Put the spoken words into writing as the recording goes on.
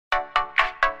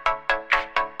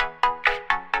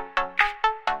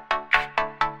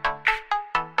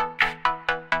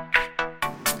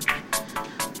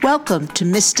Welcome to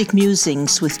Mystic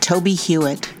Musings with Toby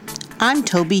Hewitt. I'm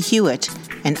Toby Hewitt,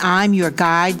 and I'm your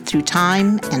guide through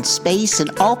time and space and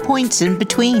all points in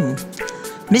between.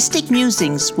 Mystic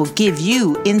Musings will give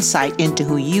you insight into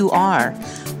who you are,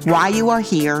 why you are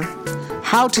here,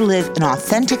 how to live an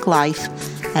authentic life,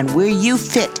 and where you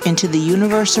fit into the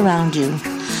universe around you.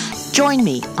 Join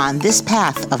me on this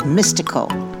path of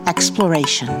mystical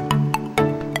exploration.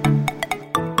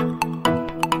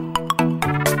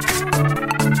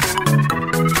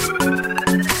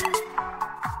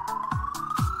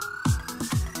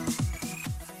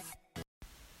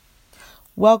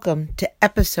 Welcome to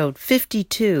episode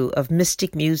 52 of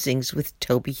Mystic Musings with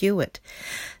Toby Hewitt.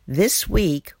 This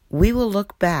week, we will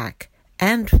look back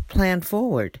and plan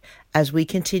forward as we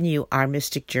continue our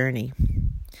mystic journey.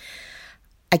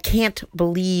 I can't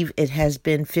believe it has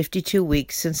been 52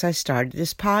 weeks since I started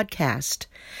this podcast.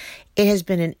 It has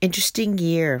been an interesting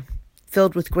year,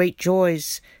 filled with great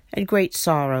joys and great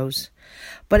sorrows.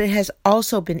 But it has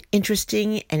also been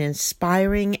interesting and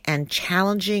inspiring and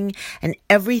challenging, and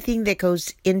everything that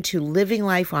goes into living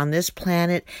life on this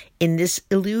planet in this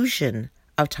illusion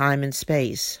of time and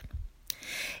space.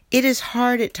 It is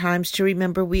hard at times to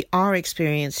remember we are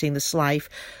experiencing this life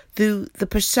through the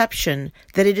perception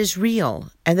that it is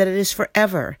real and that it is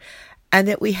forever, and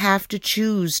that we have to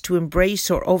choose to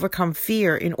embrace or overcome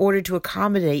fear in order to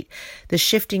accommodate the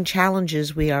shifting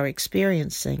challenges we are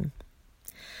experiencing.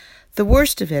 The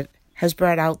worst of it has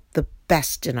brought out the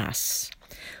best in us.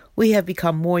 We have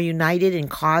become more united in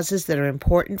causes that are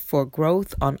important for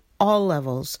growth on all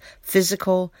levels: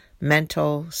 physical,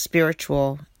 mental,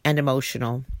 spiritual, and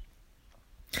emotional.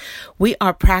 We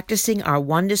are practicing our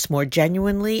oneness more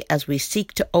genuinely as we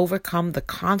seek to overcome the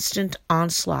constant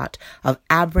onslaught of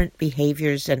aberrant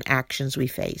behaviors and actions we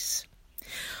face.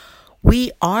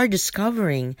 We are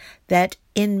discovering that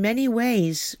in many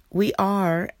ways we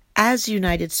are, as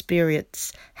united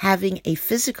spirits, having a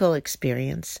physical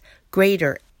experience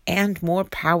greater and more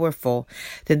powerful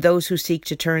than those who seek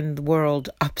to turn the world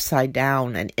upside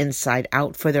down and inside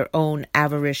out for their own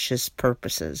avaricious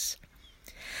purposes.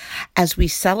 As we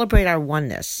celebrate our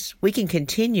oneness, we can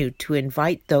continue to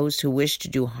invite those who wish to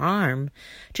do harm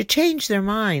to change their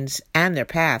minds and their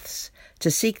paths to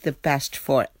seek the best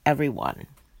for everyone.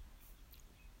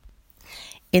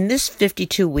 In this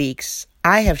 52 weeks,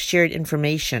 I have shared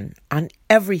information on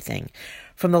everything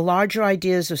from the larger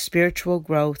ideas of spiritual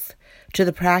growth to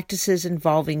the practices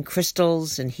involving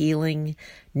crystals and healing,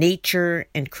 nature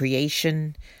and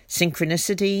creation,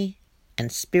 synchronicity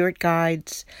and spirit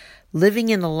guides, living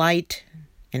in the light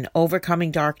and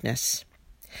overcoming darkness.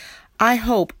 I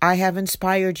hope I have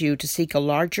inspired you to seek a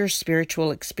larger spiritual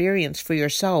experience for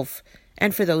yourself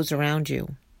and for those around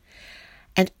you.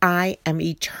 And I am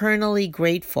eternally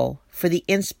grateful for the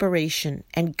inspiration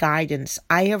and guidance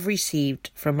I have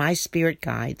received from my spirit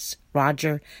guides,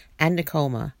 Roger and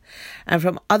Nicoma, and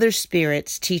from other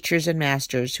spirits, teachers, and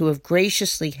masters who have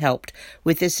graciously helped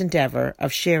with this endeavor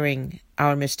of sharing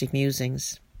our mystic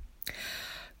musings.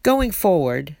 Going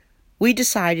forward, we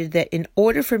decided that in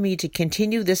order for me to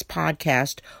continue this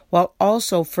podcast while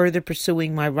also further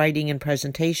pursuing my writing and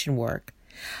presentation work,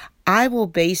 I will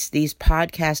base these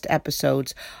podcast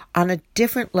episodes on a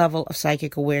different level of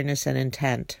psychic awareness and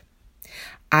intent.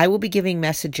 I will be giving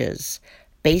messages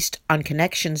based on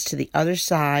connections to the other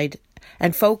side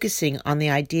and focusing on the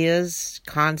ideas,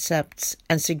 concepts,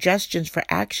 and suggestions for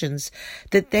actions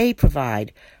that they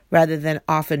provide, rather than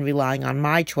often relying on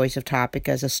my choice of topic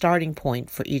as a starting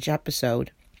point for each episode.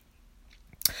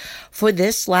 For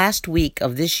this last week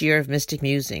of this year of Mystic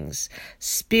Musings,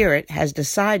 Spirit has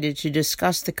decided to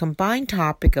discuss the combined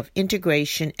topic of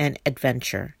integration and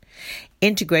adventure.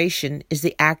 Integration is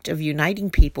the act of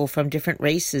uniting people from different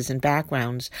races and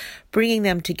backgrounds, bringing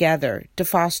them together to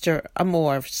foster a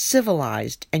more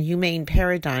civilized and humane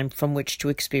paradigm from which to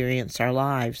experience our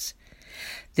lives.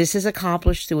 This is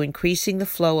accomplished through increasing the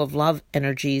flow of love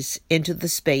energies into the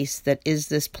space that is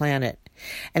this planet,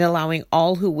 and allowing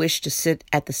all who wish to sit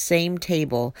at the same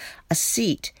table a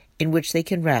seat in which they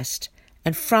can rest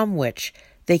and from which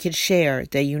they can share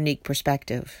their unique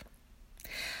perspective.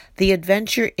 The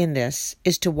adventure in this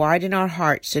is to widen our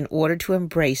hearts in order to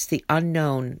embrace the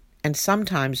unknown and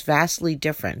sometimes vastly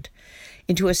different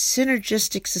into a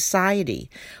synergistic society,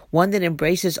 one that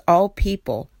embraces all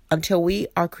people until we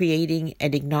are creating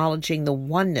and acknowledging the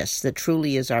oneness that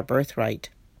truly is our birthright.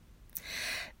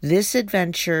 This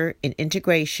adventure in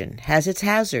integration has its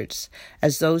hazards,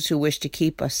 as those who wish to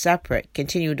keep us separate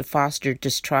continue to foster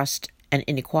distrust and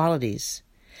inequalities.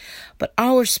 But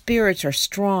our spirits are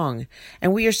strong,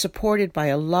 and we are supported by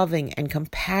a loving and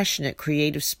compassionate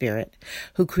creative spirit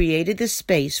who created this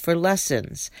space for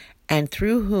lessons, and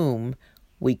through whom,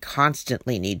 we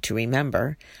constantly need to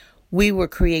remember, we were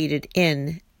created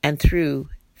in and through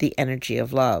the energy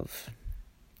of love.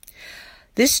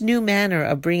 This new manner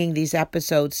of bringing these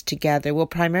episodes together will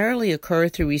primarily occur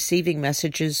through receiving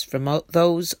messages from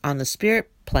those on the spirit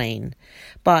plane,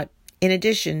 but in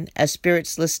addition, as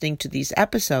spirits listening to these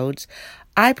episodes,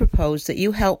 I propose that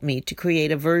you help me to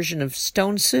create a version of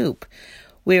Stone Soup,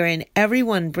 wherein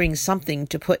everyone brings something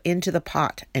to put into the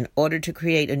pot in order to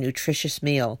create a nutritious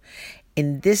meal,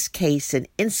 in this case an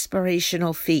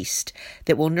inspirational feast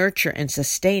that will nurture and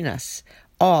sustain us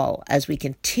all as we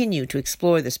continue to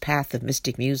explore this path of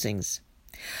mystic musings.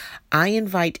 I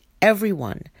invite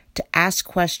everyone to ask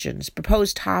questions,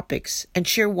 propose topics, and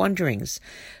share wonderings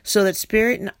so that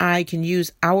Spirit and I can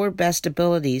use our best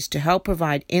abilities to help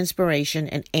provide inspiration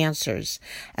and answers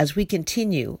as we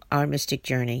continue our mystic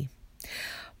journey.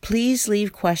 Please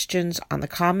leave questions on the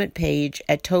comment page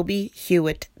at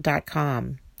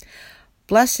tobyhewitt.com.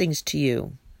 Blessings to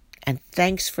you, and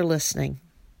thanks for listening.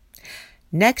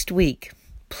 Next week,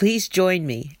 please join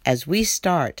me as we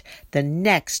start the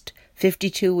next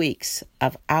 52 weeks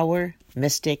of our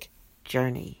mystic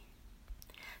journey.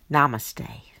 Namaste.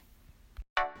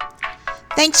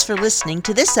 Thanks for listening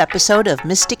to this episode of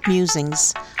Mystic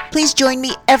Musings. Please join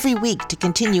me every week to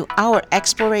continue our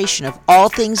exploration of all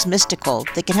things mystical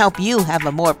that can help you have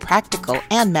a more practical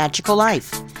and magical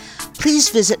life. Please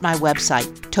visit my website,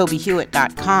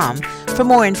 tobyhewitt.com, for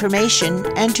more information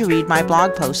and to read my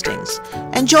blog postings.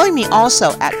 And join me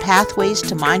also at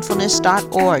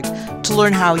pathwaystomindfulness.org to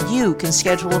learn how you can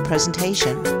schedule a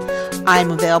presentation. I am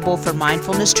available for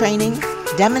mindfulness training,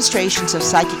 demonstrations of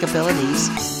psychic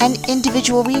abilities, and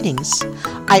individual readings.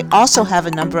 I also have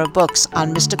a number of books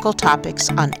on mystical topics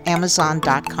on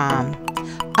Amazon.com.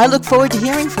 I look forward to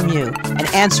hearing from you and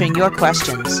answering your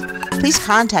questions. Please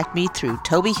contact me through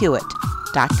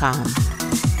tobyhewitt.com.